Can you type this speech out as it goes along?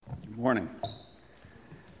Morning.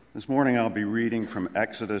 This morning I'll be reading from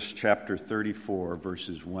Exodus chapter 34,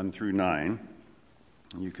 verses 1 through 9.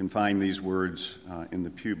 You can find these words in the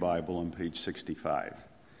Pew Bible on page 65.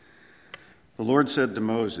 The Lord said to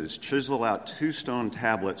Moses, "Chisel out 2 stone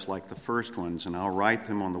tablets like the first ones, and I'll write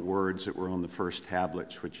them on the words that were on the first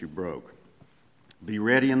tablets which you broke. Be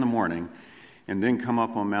ready in the morning, and then come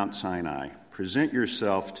up on Mount Sinai. Present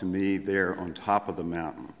yourself to me there on top of the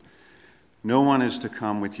mountain. No one is to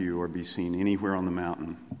come with you or be seen anywhere on the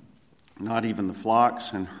mountain. Not even the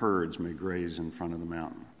flocks and herds may graze in front of the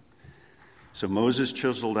mountain." So Moses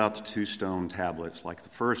chiseled out the 2 stone tablets like the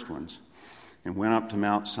first ones and went up to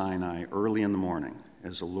Mount Sinai early in the morning,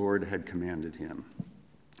 as the Lord had commanded him.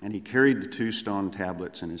 And he carried the 2 stone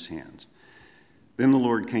tablets in his hands. Then the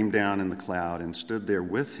Lord came down in the cloud and stood there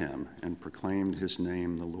with him and proclaimed his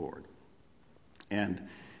name, the Lord. And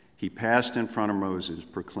he passed in front of Moses,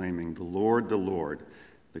 proclaiming, the Lord,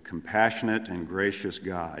 the compassionate and gracious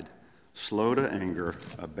God, slow to anger,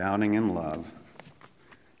 abounding in love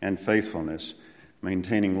and faithfulness,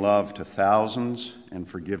 maintaining love to thousands and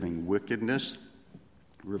forgiving wickedness,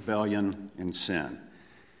 rebellion, and sin.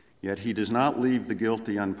 Yet he does not leave the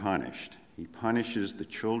guilty unpunished. He punishes the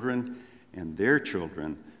children and their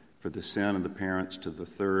children for the sin of the parents to the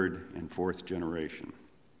 3rd and 4th generation.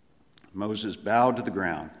 Moses bowed to the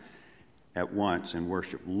ground at once and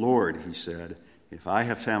worshiped. "Lord," he said, "if I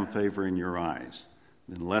have found favor in your eyes,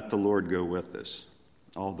 then let the Lord go with us.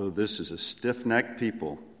 Although this is a stiff-necked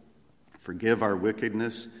people, forgive our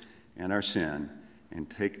wickedness and our sin, and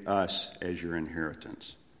take us as your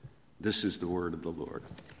inheritance." This is the word of the Lord.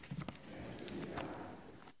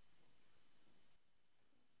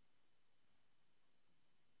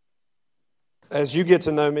 As you get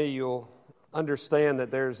to know me, you'll understand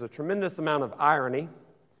that there's a tremendous amount of irony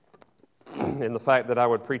in the fact that I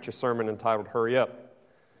would preach a sermon entitled "Hurry Up."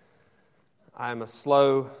 I'm a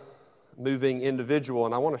slow-moving individual,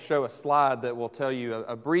 and I want to show a slide that will tell you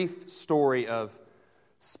a brief story of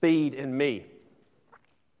speed in me.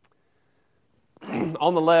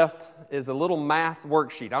 On the left is a little math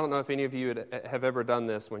worksheet. I don't know if any of you have ever done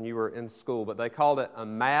this when you were in school, but they called it a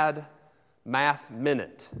Mad Math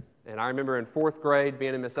Minute. And I remember in 4th grade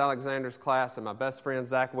being in Miss Alexander's class, and my best friend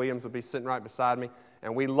Zach Williams would be sitting right beside me,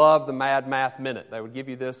 and we loved the Mad Math Minute. They would give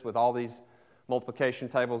you this with all these multiplication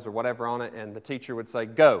tables or whatever on it, and the teacher would say,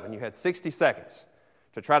 "Go," and you had 60 seconds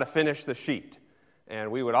to try to finish the sheet.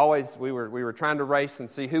 And we were trying to race and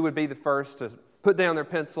see who would be the first to put down their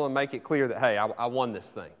pencil and make it clear that, hey, I won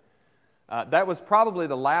this thing. That was probably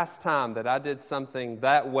the last time that I did something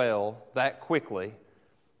that well, that quickly,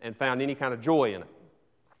 and found any kind of joy in it.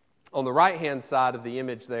 On the right-hand side of the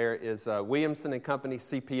image there is Williamson & Company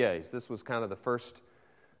CPAs. This was kind of the first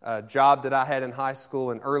job that I had in high school,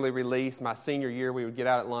 an early release. My senior year, we would get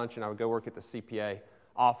out at lunch, and I would go work at the CPA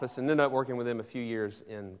office, and ended up working with them a few years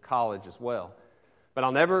in college as well. But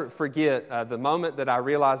I'll never forget the moment that I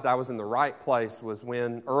realized I was in the right place was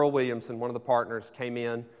when Earl Williamson, one of the partners, came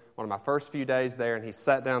in one of my first few days there, and he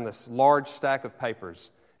sat down this large stack of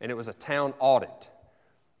papers, and it was a town audit.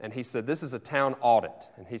 And he said, "This is a town audit."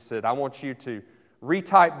 And he said, "I want you to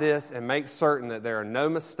retype this and make certain that there are no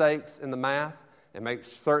mistakes in the math and make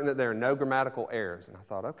certain that there are no grammatical errors." And I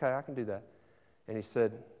thought, okay, I can do that. And he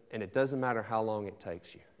said, "And it doesn't matter how long it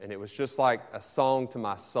takes you." And it was just like a song to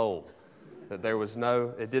my soul, that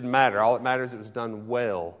it didn't matter. All that matters, it was done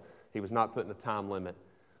well. He was not putting a time limit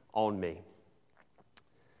on me.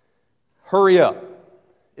 Hurry up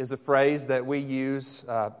is a phrase that we use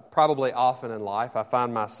probably often in life. I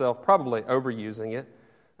find myself probably overusing it,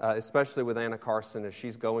 especially with Anna Carson as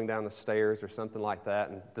she's going down the stairs or something like that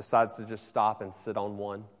and decides to just stop and sit on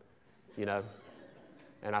one,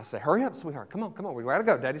 And I say, "Hurry up, sweetheart. Come on. We got to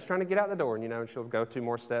go. Daddy's trying to get out the door." And she'll go 2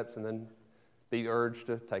 more steps and then be urged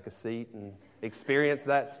to take a seat and experience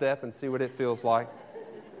that step and see what it feels like.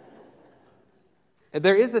 And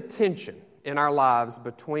there is a tension in our lives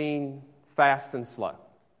between fast and slow,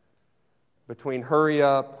 between hurry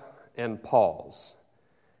up and pause.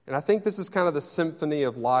 And I think this is kind of the symphony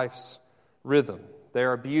of life's rhythm.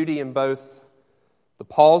 There are beauty in both the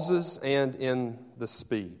pauses and in the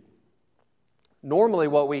speed. Normally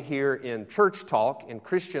what we hear in church talk, in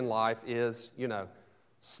Christian life, is,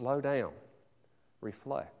 slow down,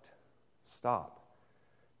 reflect, stop.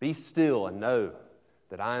 Be still and know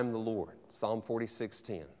that I am the Lord. Psalm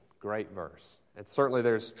 46:10, great verse. And certainly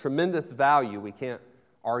there's tremendous value, we can't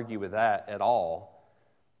argue with that at all,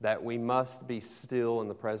 that we must be still in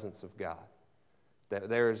the presence of God. That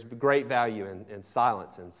there is great value in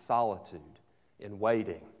silence, in solitude, in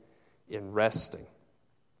waiting, in resting.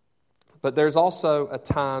 But there's also a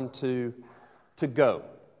time to go,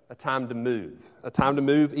 a time to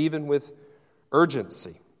move even with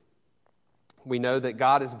urgency. We know that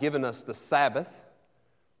God has given us the Sabbath,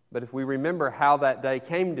 but if we remember how that day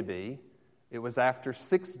came to be, it was after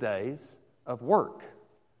 6 days of work.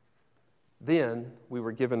 Then we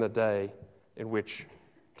were given a day in which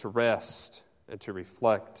to rest and to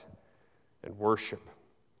reflect and worship.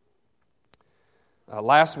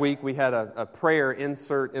 Last week we had a prayer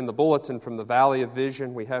insert in the bulletin from the Valley of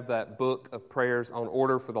Vision. We have that book of prayers on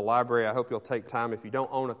order for the library. I hope you'll take time, if you don't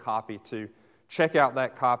own a copy, to check out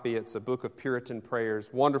that copy. It's a book of Puritan prayers,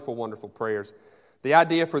 wonderful, wonderful prayers. The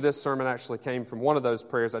idea for this sermon actually came from one of those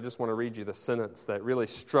prayers. I just want to read you the sentence that really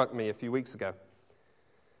struck me a few weeks ago.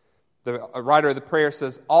 The writer of the prayer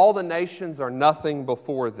says, "All the nations are nothing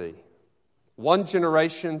before thee. One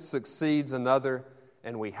generation succeeds another,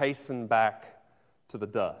 and we hasten back to the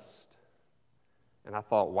dust." And I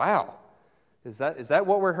thought, wow, is that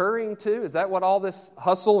what we're hurrying to? Is that what all this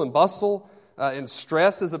hustle and bustle and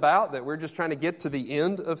stress is about, that we're just trying to get to the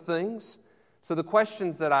end of things? So the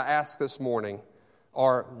questions that I ask this morning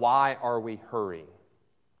are, why are we hurrying?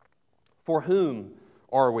 For whom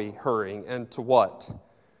are we hurrying, and to what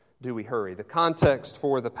do we hurry? The context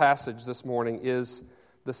for the passage this morning is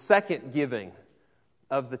the second giving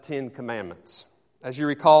of the 10 Commandments. As you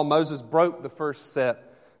recall, Moses broke the first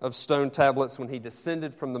set of stone tablets when he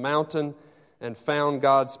descended from the mountain and found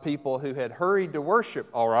God's people who had hurried to worship,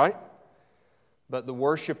 all right, but the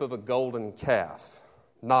worship of a golden calf,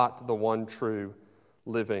 not the one true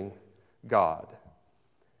living God.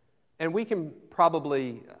 And we can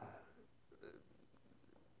probably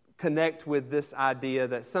connect with this idea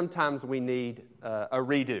that sometimes we need a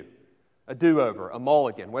redo, a do-over, a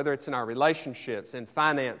mulligan, whether it's in our relationships, in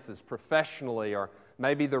finances, professionally, or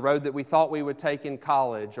maybe the road that we thought we would take in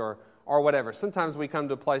college, or whatever. Sometimes we come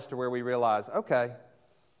to a place to where we realize, okay,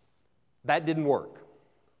 that didn't work.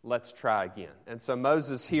 Let's try again. And so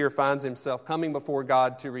Moses here finds himself coming before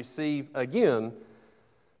God to receive again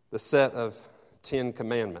the set of 10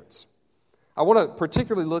 Commandments. I want to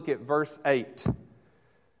particularly look at verse 8.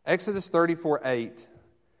 Exodus 34:8,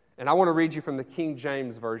 and I want to read you from the King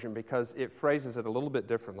James Version because it phrases it a little bit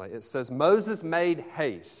differently. It says, "Moses made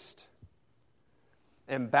haste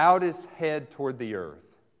and bowed his head toward the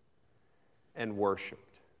earth and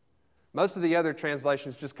worshipped." Most of the other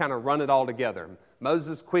translations just kind of run it all together.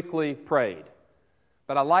 Moses quickly prayed.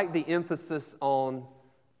 But I like the emphasis on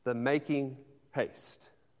the making haste,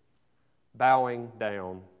 bowing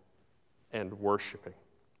down and worshiping.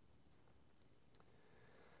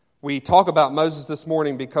 We talk about Moses this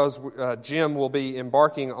morning because Jim will be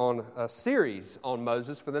embarking on a series on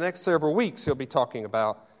Moses. For the next several weeks, he'll be talking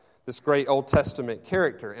about this great Old Testament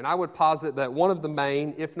character. And I would posit that one of the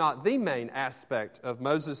main, if not the main aspect of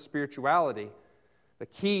Moses' spirituality, the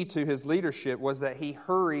key to his leadership, was that he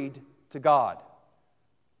hurried to God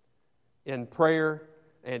in prayer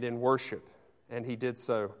and in worship. And he did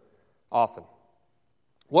so often.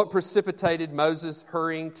 What precipitated Moses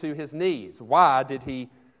hurrying to his knees? Why did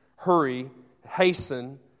he hurry,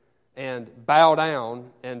 hasten, and bow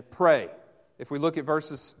down and pray? If we look at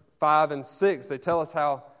verses 5 and 6, they tell us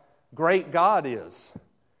how great God is.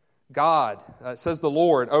 God, it says the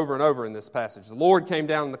Lord over and over in this passage. The Lord came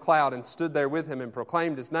down in the cloud and stood there with him and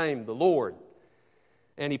proclaimed his name, the Lord.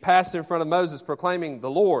 And he passed in front of Moses proclaiming,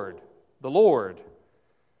 the Lord,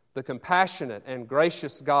 the compassionate and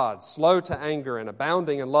gracious God, slow to anger and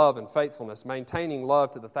abounding in love and faithfulness, maintaining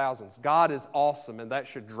love to the thousands. God is awesome, and that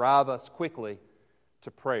should drive us quickly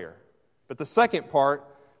to prayer. But the second part,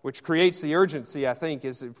 which creates the urgency, I think,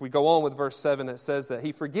 is if we go on with verse 7, it says that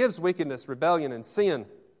he forgives wickedness, rebellion, and sin,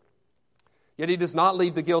 yet he does not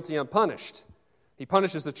leave the guilty unpunished. He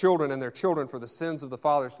punishes the children and their children for the sins of the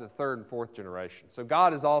fathers to the third and fourth generation. So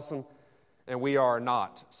God is awesome, and we are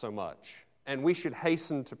not so much. And we should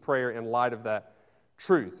hasten to prayer in light of that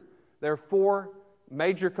truth. There are 4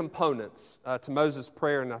 major components to Moses'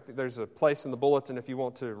 prayer, and I think there's a place in the bulletin if you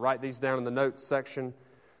want to write these down in the notes section,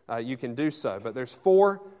 you can do so. But there's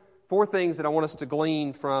four things that I want us to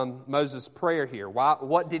glean from Moses' prayer here.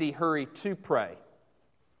 What did he hurry to pray?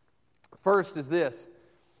 First is this.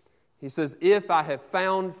 He says, "If I have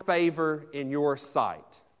found favor in your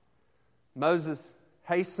sight." Moses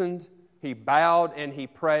hastened, he bowed, and he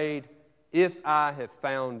prayed, "If I have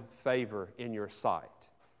found favor in your sight."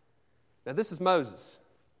 Now this is Moses.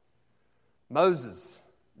 Moses,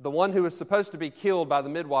 the one who was supposed to be killed by the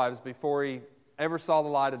midwives before he ever saw the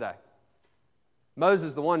light of day.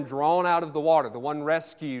 Moses, the one drawn out of the water, the one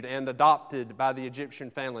rescued and adopted by the Egyptian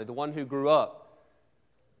family, the one who grew up,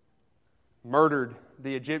 murdered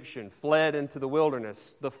the Egyptian, fled into the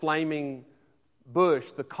wilderness, the flaming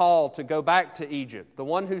bush the call to go back to Egypt, the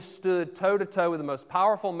one who stood toe-to-toe with the most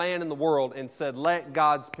powerful man in the world and said, "Let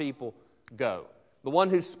God's people go," the one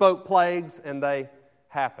who spoke plagues and they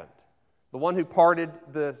happened, the one who parted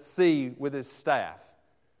the sea with his staff.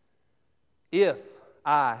 If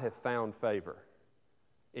I have found favor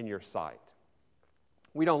in your sight.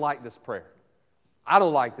 We don't like this prayer. I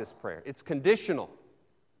don't like this prayer. It's conditional.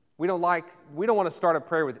 We don't want to start a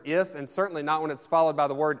prayer with if, and certainly not when it's followed by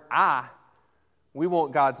the word I. We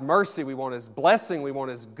want God's mercy. We want His blessing. We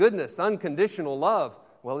want His goodness, unconditional love.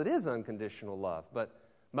 Well, it is unconditional love, but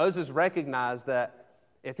Moses recognized that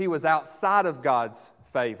if he was outside of God's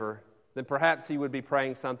favor, then perhaps he would be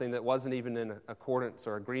praying something that wasn't even in accordance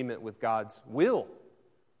or agreement with God's will.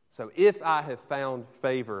 So, if I have found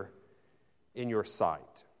favor in your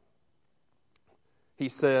sight, he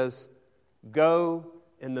says, go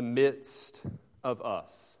in the midst of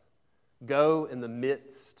us. Go in the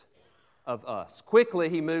midst of us. Quickly,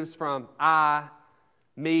 he moves from I,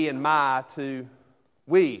 me, and my to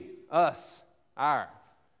we, us, our.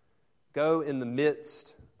 Go in the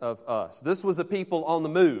midst of us. This was a people on the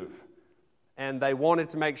move, and they wanted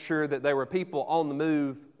to make sure that they were people on the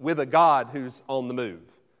move with a God who's on the move.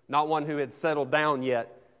 Not one who had settled down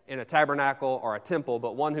yet in a tabernacle or a temple,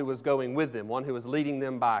 but one who was going with them, one who was leading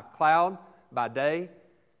them by cloud by day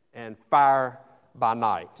and fire by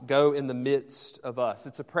night. Go in the midst of us.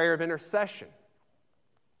 It's a prayer of intercession.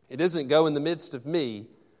 It isn't go in the midst of me.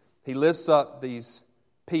 He lifts up these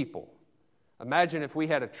people. Imagine if we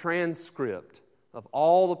had a transcript of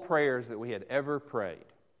all the prayers that we had ever prayed.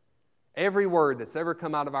 Every word that's ever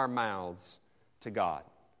come out of our mouths to God.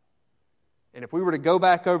 And if we were to go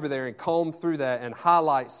back over there and comb through that and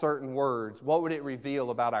highlight certain words, what would it reveal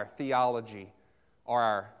about our theology or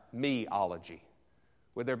our meology?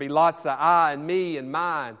 Would there be lots of I and me and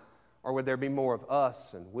mine, or would there be more of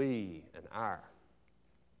us and we and our?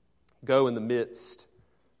 Go in the midst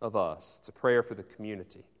of us. It's a prayer for the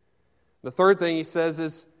community. The third thing he says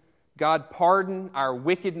is, God, pardon our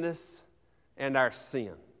wickedness and our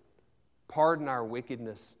sin. Pardon our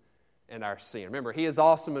wickedness and our sin. Remember, He is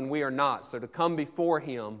awesome and we are not. So to come before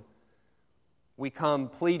Him, we come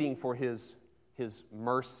pleading for His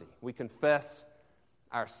mercy. We confess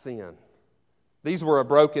our sin. These were a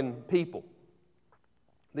broken people.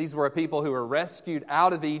 These were a people who were rescued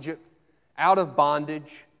out of Egypt, out of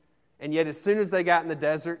bondage, and yet as soon as they got in the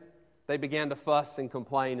desert, they began to fuss and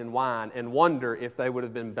complain and whine and wonder if they would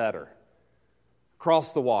have been better.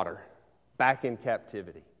 Cross the water, back in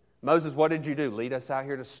captivity. Moses, what did you do? Lead us out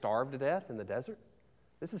here to starve to death in the desert?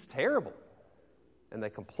 This is terrible. And they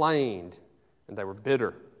complained and they were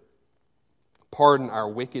bitter. Pardon our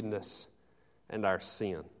wickedness and our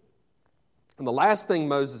sin. And the last thing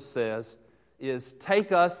Moses says is,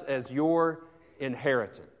 take us as your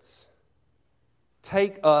inheritance.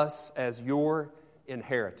 Take us as your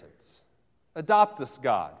inheritance. Adopt us,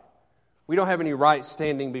 God. We don't have any right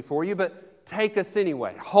standing before you, but take us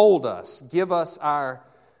anyway. Hold us. Give us our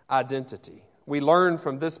identity. We learn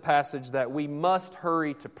from this passage that we must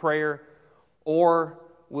hurry to prayer or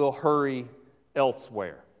we'll hurry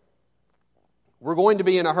elsewhere. We're going to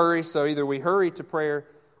be in a hurry, so either we hurry to prayer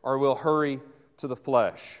or we'll hurry to the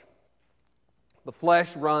flesh. The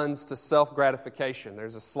flesh runs to self-gratification.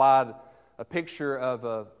 There's a slide, a picture of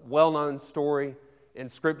a well-known story in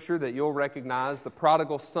Scripture that you'll recognize, the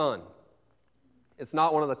prodigal son. It's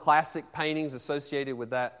not one of the classic paintings associated with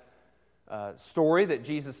that story that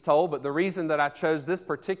Jesus told, but the reason that I chose this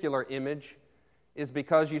particular image is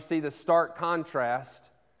because you see the stark contrast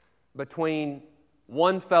between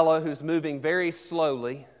one fellow who's moving very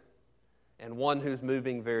slowly and one who's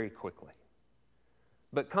moving very quickly.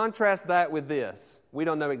 But contrast that with this. We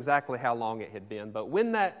don't know exactly how long it had been, but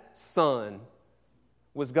when that son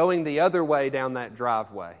was going the other way down that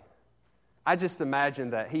driveway, I just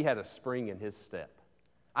imagined that he had a spring in his step.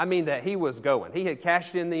 I mean that he was going. He had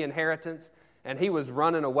cashed in the inheritance, and he was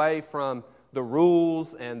running away from the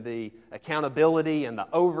rules and the accountability and the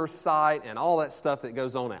oversight and all that stuff that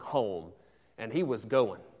goes on at home. And he was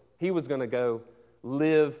going. He was going to go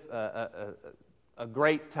live a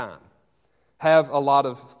great time, have a lot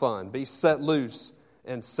of fun, be set loose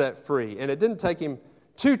and set free. And it didn't take him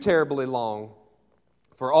too terribly long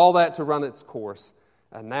for all that to run its course,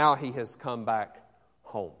 and now he has come back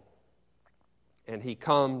home. And he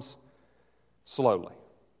comes slowly.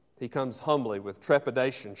 He comes humbly with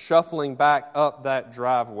trepidation, shuffling back up that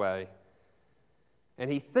driveway.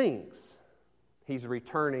 And he thinks he's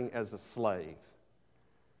returning as a slave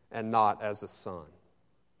and not as a son.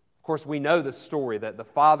 Of course, we know the story that the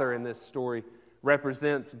father in this story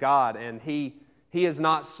represents God, and he is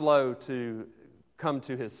not slow to come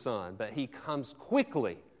to his son, but he comes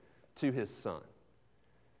quickly to his son.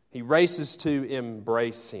 He races to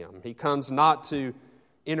embrace him. He comes not to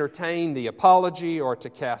entertain the apology or to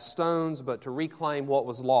cast stones, but to reclaim what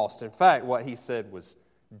was lost. In fact, what he said was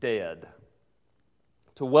dead.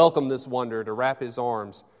 To welcome this wonder, to wrap his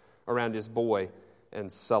arms around his boy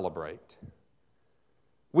and celebrate.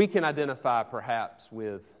 We can identify perhaps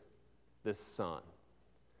with this son,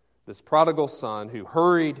 this prodigal son who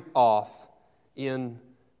hurried off into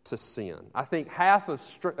sin. I think half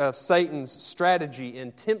of Satan's strategy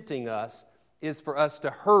in tempting us is for us to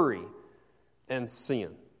hurry and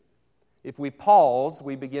sin. If we pause,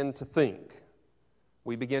 we begin to think.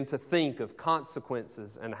 We begin to think of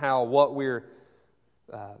consequences and how what we're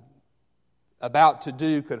about to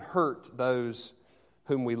do could hurt those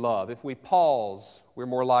whom we love. If we pause, we're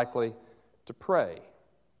more likely to pray.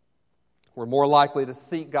 We're more likely to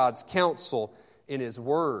seek God's counsel in His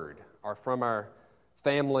Word or from our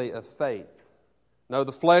family of faith. No,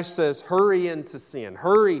 the flesh says, hurry into sin.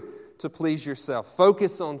 Hurry to please yourself.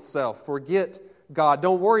 Focus on self. Forget God.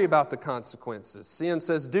 Don't worry about the consequences. Sin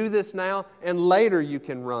says, do this now, and later you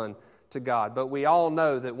can run to God. But we all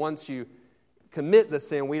know that once you commit the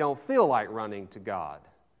sin, we don't feel like running to God.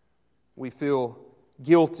 We feel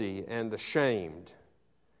guilty and ashamed.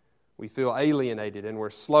 We feel alienated, and we're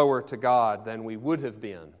slower to God than we would have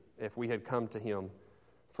been if we had come to Him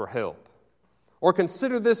for help. Or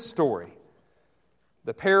consider this story,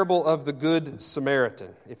 the parable of the Good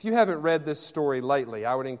Samaritan. If you haven't read this story lately,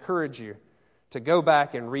 I would encourage you to go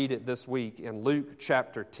back and read it this week in Luke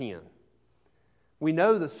chapter 10. We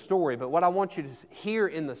know the story, but what I want you to hear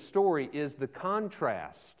in the story is the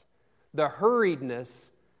contrast, the hurriedness,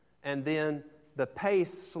 and then the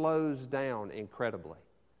pace slows down incredibly.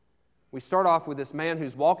 We start off with this man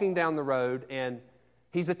who's walking down the road and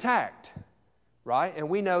he's attacked, right? And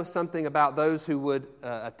we know something about those who would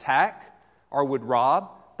attack or would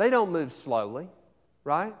rob. They don't move slowly,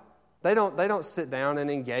 right? They don't sit down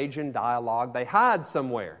and engage in dialogue. They hide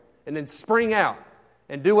somewhere and then spring out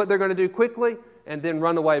and do what they're going to do quickly and then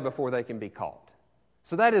run away before they can be caught.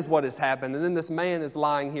 So that is what has happened. And then this man is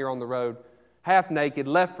lying here on the road, half naked,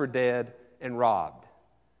 left for dead, and robbed.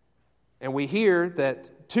 And we hear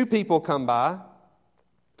that two people come by,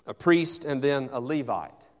 a priest and then a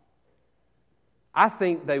Levite. I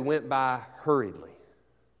think they went by hurriedly.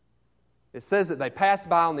 It says that they passed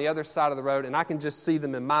by on the other side of the road, and I can just see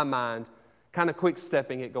them in my mind kind of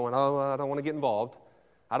quick-stepping it, going, oh, I don't want to get involved.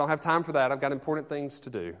 I don't have time for that. I've got important things to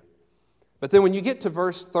do. But then when you get to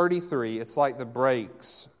verse 33, it's like the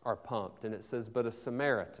brakes are pumped, and it says, but a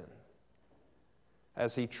Samaritan,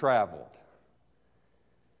 as he traveled,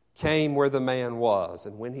 came where the man was,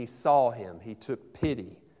 and when he saw him, he took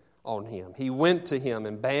pity on him. He went to him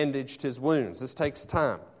and bandaged his wounds. This takes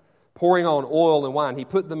time. Pouring on oil and wine, he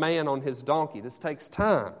put the man on his donkey. This takes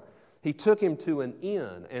time. He took him to an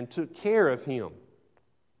inn and took care of him.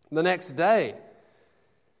 The next day,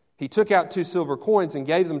 he took out 2 silver coins and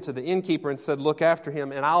gave them to the innkeeper and said, look after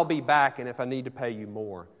him, and I'll be back, and if I need to pay you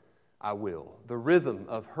more, I will. The rhythm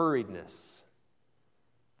of hurriedness.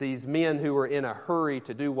 These men who were in a hurry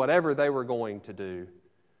to do whatever they were going to do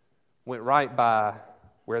went right by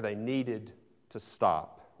where they needed to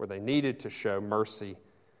stop, where they needed to show mercy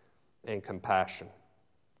and compassion.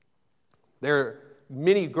 There are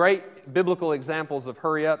many great biblical examples of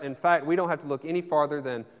hurry up. In fact, we don't have to look any farther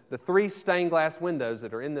than the 3 stained glass windows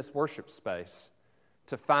that are in this worship space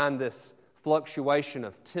to find this fluctuation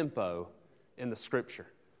of tempo in the Scripture.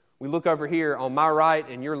 We look over here on my right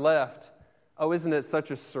and your left. Oh, isn't it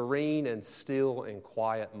such a serene and still and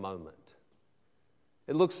quiet moment?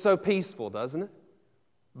 It looks so peaceful, doesn't it?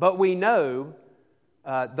 But we know,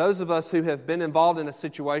 those of us who have been involved in a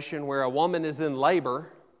situation where a woman is in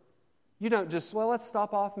labor, you don't just, well, let's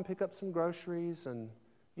stop off and pick up some groceries and,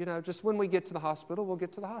 just when we get to the hospital, we'll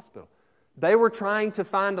get to the hospital. They were trying to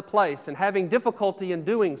find a place and having difficulty in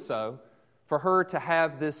doing so for her to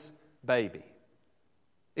have this baby.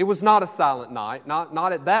 It was not a silent night,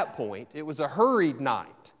 not at that point. It was a hurried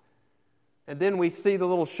night. And then we see the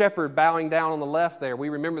little shepherd bowing down on the left there. We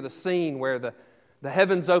remember the scene where the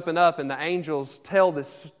heavens open up and the angels tell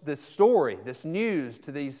this story, this news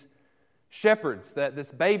to these shepherds that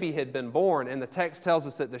this baby had been born. And the text tells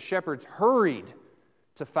us that the shepherds hurried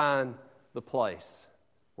to find the place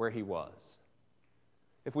where he was.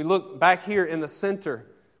 If we look back here in the center,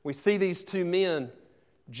 we see these 2 men,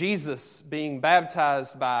 Jesus being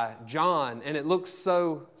baptized by John, and it looks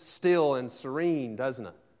so still and serene, doesn't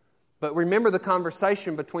it? But remember the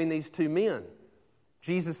conversation between these 2 men.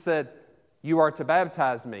 Jesus said, you are to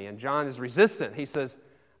baptize me, and John is resistant. He says,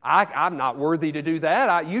 I'm not worthy to do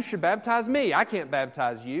that. You should baptize me. I can't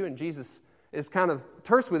baptize you. And Jesus is kind of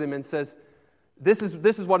terse with him and says, this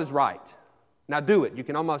is what is right. Now do it. You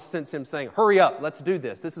can almost sense him saying, hurry up, let's do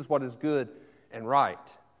this. This is what is good and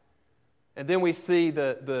right. And then we see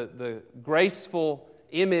the graceful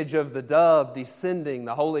image of the dove descending,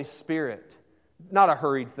 the Holy Spirit. Not a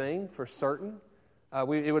hurried thing, for certain. It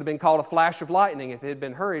would have been called a flash of lightning if it had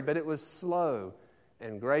been hurried, but it was slow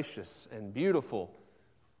and gracious and beautiful.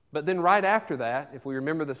 But then right after that, if we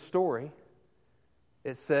remember the story,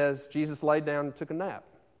 it says Jesus laid down and took a nap.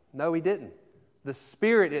 No, he didn't. The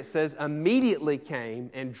Spirit, it says, immediately came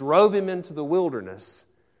and drove him into the wilderness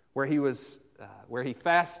where he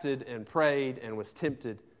fasted and prayed and was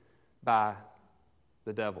tempted by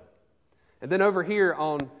the devil. And then over here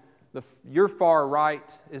on your far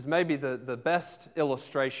right is maybe the best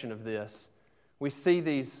illustration of this. We see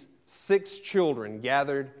these 6 children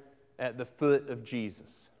gathered at the foot of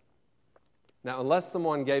Jesus. Now, unless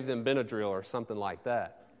someone gave them Benadryl or something like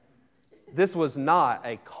that, this was not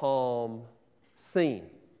a calm scene.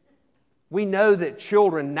 We know that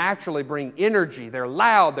children naturally bring energy. They're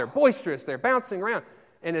loud, they're boisterous, they're bouncing around.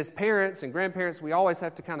 And as parents and grandparents, we always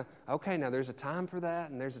have to kind of, okay, now there's a time for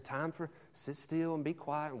that, and there's a time for sit still and be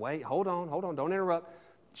quiet and wait. Hold on, don't interrupt.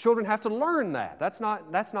 Children have to learn that. That's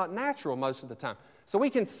not natural most of the time. So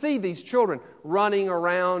we can see these children running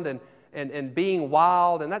around and being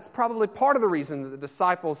wild, and that's probably part of the reason that the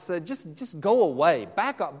disciples said, just go away,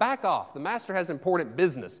 back off. The master has important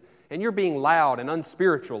business, and you're being loud and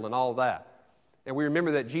unspiritual and all that. And we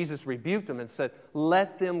remember that Jesus rebuked them and said,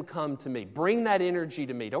 let them come to me. Bring that energy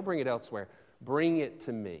to me. Don't bring it elsewhere. Bring it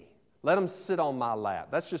to me. Let them sit on my lap.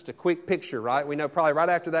 That's just a quick picture, right? We know probably right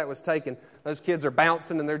after that was taken, those kids are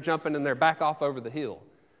bouncing and they're jumping and they're back off over the hill.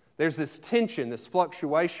 There's this tension, this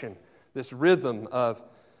fluctuation, this rhythm of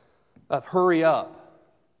hurry up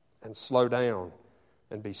and slow down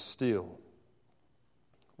and be still.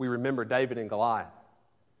 We remember David and Goliath.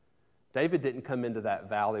 David didn't come into that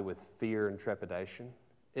valley with fear and trepidation.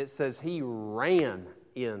 It says he ran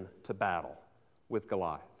into battle with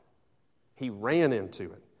Goliath. He ran into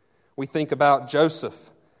it. We think about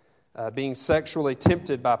Joseph being sexually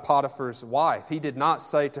tempted by Potiphar's wife. He did not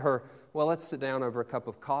say to her, well, let's sit down over a cup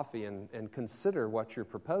of coffee and consider what you're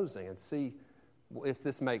proposing and see if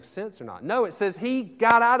this makes sense or not. No, it says he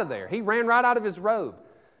got out of there. He ran right out of his robe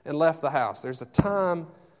and left the house. There's a time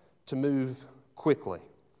to move quickly.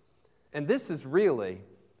 And this is really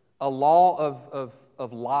a law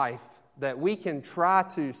of life that we can try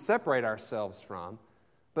to separate ourselves from,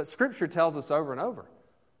 but Scripture tells us over and over,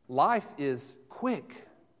 life is quick.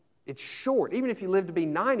 It's short. Even if you live to be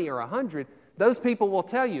 90 or 100, those people will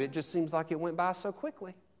tell you it just seems like it went by so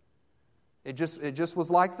quickly. It just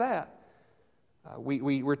was like that.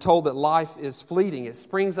 We're told that life is fleeting. It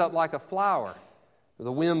springs up like a flower.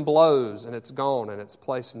 The wind blows and it's gone and its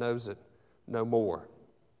place knows it no more.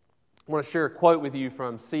 I want to share a quote with you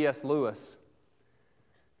from C.S. Lewis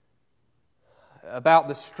about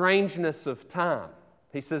the strangeness of time.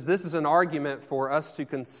 He says, this is an argument for us to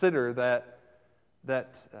consider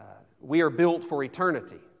that we are built for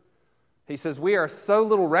eternity. He says, we are so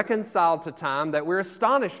little reconciled to time that we're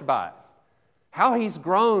astonished by it. How he's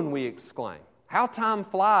grown, we exclaim. How time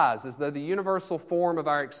flies, as though the universal form of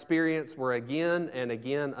our experience were again and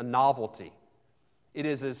again a novelty. It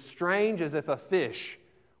is as strange as if a fish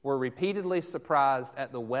were repeatedly surprised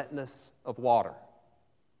at the wetness of water.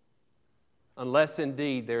 Unless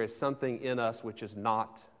indeed there is something in us which is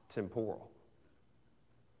not temporal.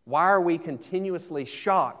 Why are we continuously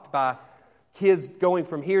shocked by kids going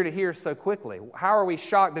from here to here so quickly? How are we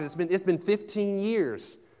shocked that it's been 15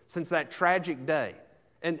 years since that tragic day?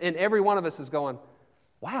 And every one of us is going,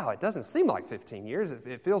 wow, it doesn't seem like 15 years.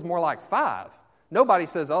 It feels more like 5. Nobody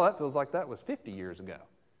says, oh, that feels like that was 50 years ago.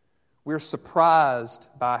 We're surprised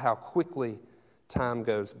by how quickly time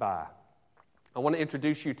goes by. I want to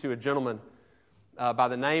introduce you to a gentleman by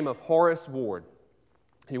the name of Horace Ward.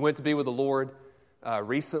 He went to be with the Lord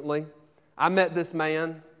recently. I met this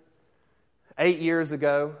man 8 years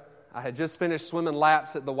ago. I had just finished swimming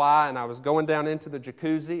laps at the Y, and I was going down into the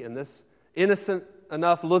jacuzzi, and this innocent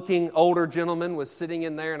enough looking older gentleman was sitting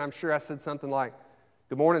in there, and I'm sure I said something like,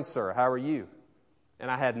 good morning, sir, how are you? And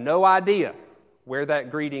I had no idea where that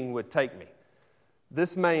greeting would take me.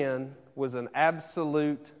 This man was an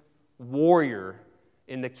absolute warrior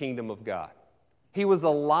in the kingdom of God. He was a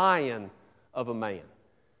lion of a man.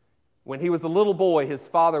 When he was a little boy, his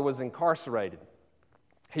father was incarcerated.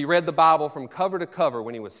 He read the Bible from cover to cover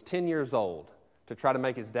when he was 10 years old to try to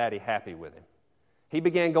make his daddy happy with him. He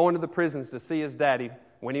began going to the prisons to see his daddy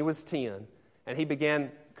when he was 10, and he began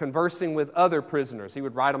conversing with other prisoners. He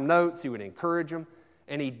would write them notes, he would encourage them,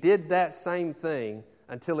 and he did that same thing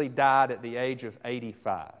until he died at the age of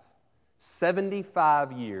 85.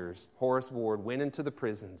 75 years, Horace Ward went into the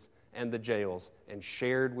prisons and the jails and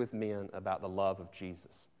shared with men about the love of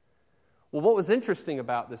Jesus. Well, what was interesting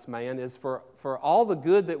about this man is for all the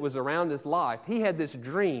good that was around his life, he had this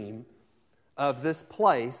dream of this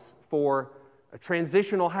place for a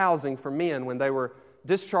transitional housing for men when they were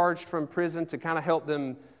discharged from prison to kind of help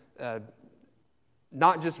them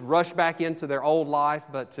not just rush back into their old life,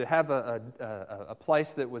 but to have a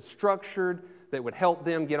place that was structured, that would help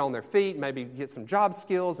them get on their feet, maybe get some job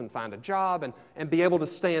skills and find a job and be able to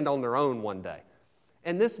stand on their own one day.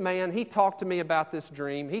 And this man, he talked to me about this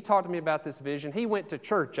dream. He talked to me about this vision. He went to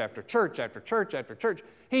church after church after church after church.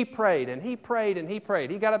 He prayed and he prayed and he prayed.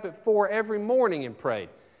 He got up at 4 every morning and prayed.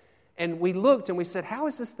 And we looked and we said, how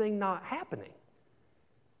is this thing not happening?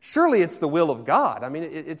 Surely it's the will of God. I mean,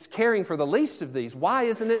 it's caring for the least of these. Why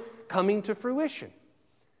isn't it coming to fruition?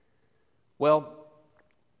 Well,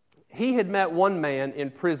 he had met one man in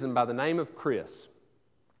prison by the name of Chris.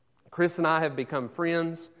 Chris and I have become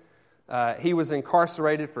friends. He was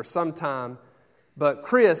incarcerated for some time. But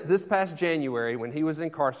Chris, this past January, when he was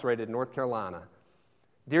incarcerated in North Carolina,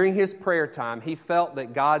 during his prayer time, he felt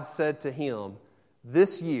that God said to him,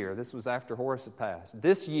 this year, this was after Horace had passed,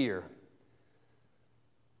 this year,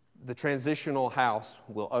 the transitional house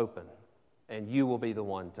will open, and you will be the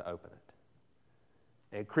one to open it.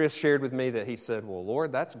 And Chris shared with me that he said, well,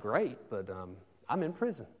 Lord, that's great, but I'm in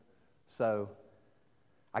prison. So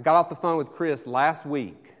I got off the phone with Chris last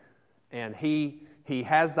week, and he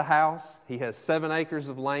has the house. He has 7 acres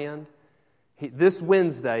of land. This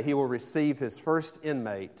Wednesday, he will receive his first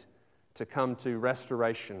inmate to come to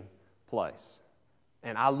Restoration Place.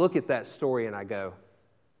 And I look at that story and I go,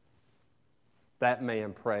 that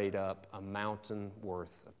man prayed up a mountain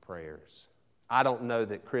worth of prayers. I don't know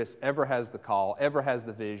that Chris ever has the call, ever has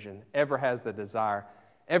the vision, ever has the desire,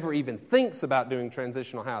 ever even thinks about doing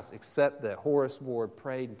transitional house, except that Horace Ward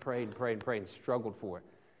prayed and prayed and prayed and prayed and struggled for it.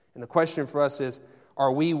 And the question for us is,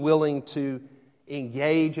 are we willing to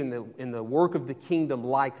engage in the work of the kingdom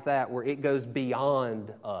like that, where it goes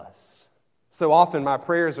beyond us? So often my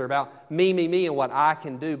prayers are about me, and what I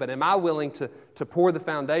can do. But am I willing to pour the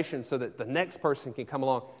foundation so that the next person can come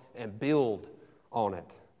along and build on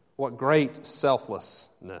it? What great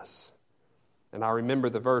selflessness. And I remember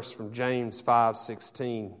the verse from James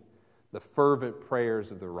 5:16, the fervent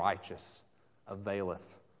prayers of the righteous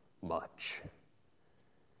availeth much.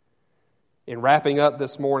 In wrapping up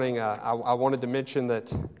this morning, I wanted to mention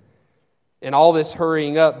that in all this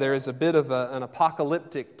hurrying up, there is a bit of an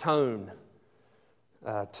apocalyptic tone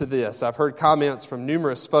to this. I've heard comments from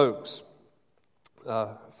numerous folks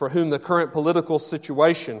for whom the current political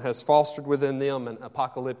situation has fostered within them an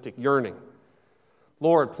apocalyptic yearning.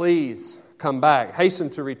 Lord, please come back. Hasten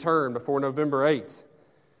to return before November 8th.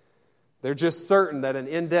 They're just certain that an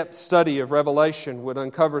in-depth study of Revelation would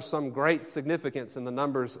uncover some great significance in the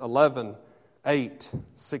numbers 11, 8,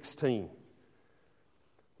 16.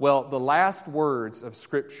 Well, the last words of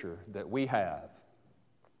Scripture that we have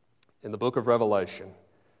in the book of Revelation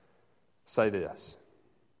say this: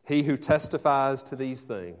 he who testifies to these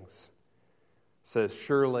things says,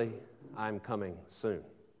 surely I am coming soon.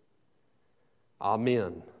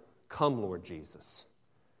 Amen. Come, Lord Jesus.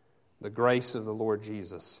 The grace of the Lord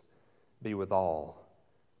Jesus be with all.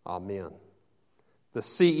 Amen. The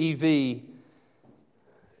CEV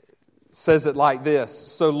says it like this: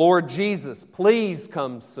 so Lord Jesus, please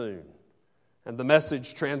come soon. And the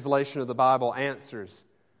Message translation of the Bible answers,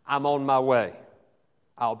 I'm on my way.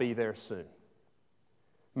 I'll be there soon.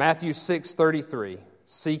 Matthew 6:33,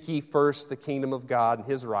 seek ye first the kingdom of God and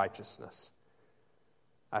His righteousness.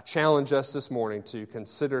 I challenge us this morning to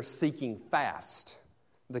consider seeking fast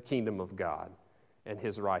the kingdom of God and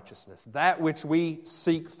His righteousness. That which we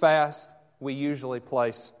seek fast, we usually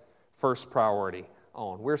place first priority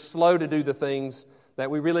on. We're slow to do the things that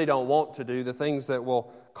we really don't want to do, the things that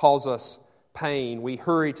will cause us pain. We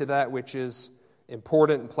hurry to that which is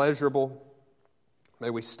important and pleasurable. May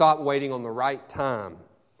we stop waiting on the right time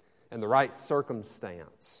and the right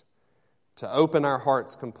circumstance to open our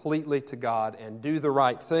hearts completely to God and do the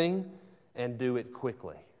right thing and do it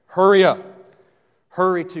quickly. Hurry up.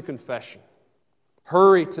 Hurry to confession.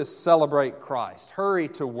 Hurry to celebrate Christ. Hurry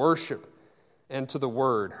to worship and to the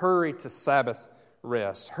Word. Hurry to Sabbath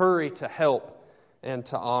rest. Hurry to help and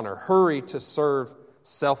to honor. Hurry to serve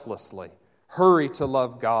selflessly. Hurry to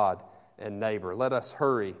love God and neighbor. Let us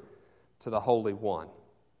hurry to the Holy One.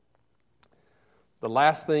 The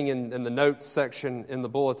last thing in the notes section in the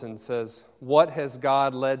bulletin says, what has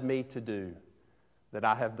God led me to do that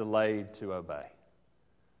I have delayed to obey.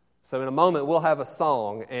 So in a moment, we'll have a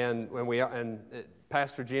song, and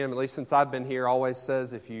Pastor Jim, at least since I've been here, always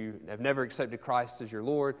says if you have never accepted Christ as your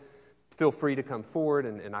Lord, feel free to come forward,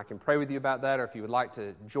 and I can pray with you about that, or if you would like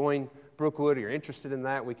to join Brookwood or you're interested in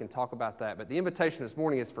that, we can talk about that. But the invitation this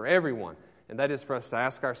morning is for everyone, and that is for us to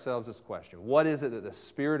ask ourselves this question: what is it that the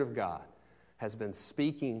Spirit of God has been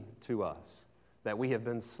speaking to us that we have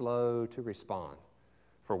been slow to respond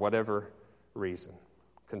for whatever reason?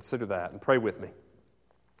 Consider that and pray with me.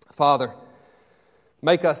 Father,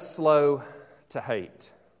 make us slow to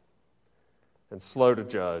hate and slow to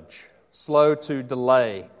judge, slow to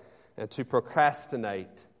delay and to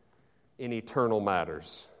procrastinate in eternal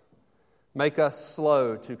matters. Make us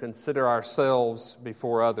slow to consider ourselves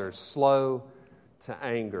before others, slow to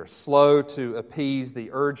anger, slow to appease the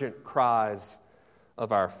urgent cries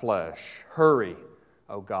of our flesh. Hurry,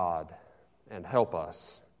 O God, and help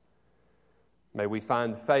us. May we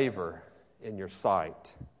find favor in your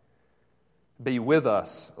sight. Be with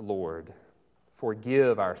us, Lord.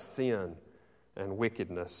 Forgive our sin and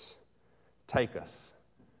wickedness. Take us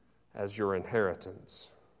as your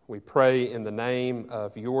inheritance. We pray in the name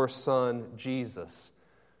of your Son, Jesus,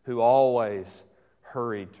 who always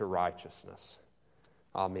hurried to righteousness.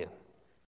 Amen.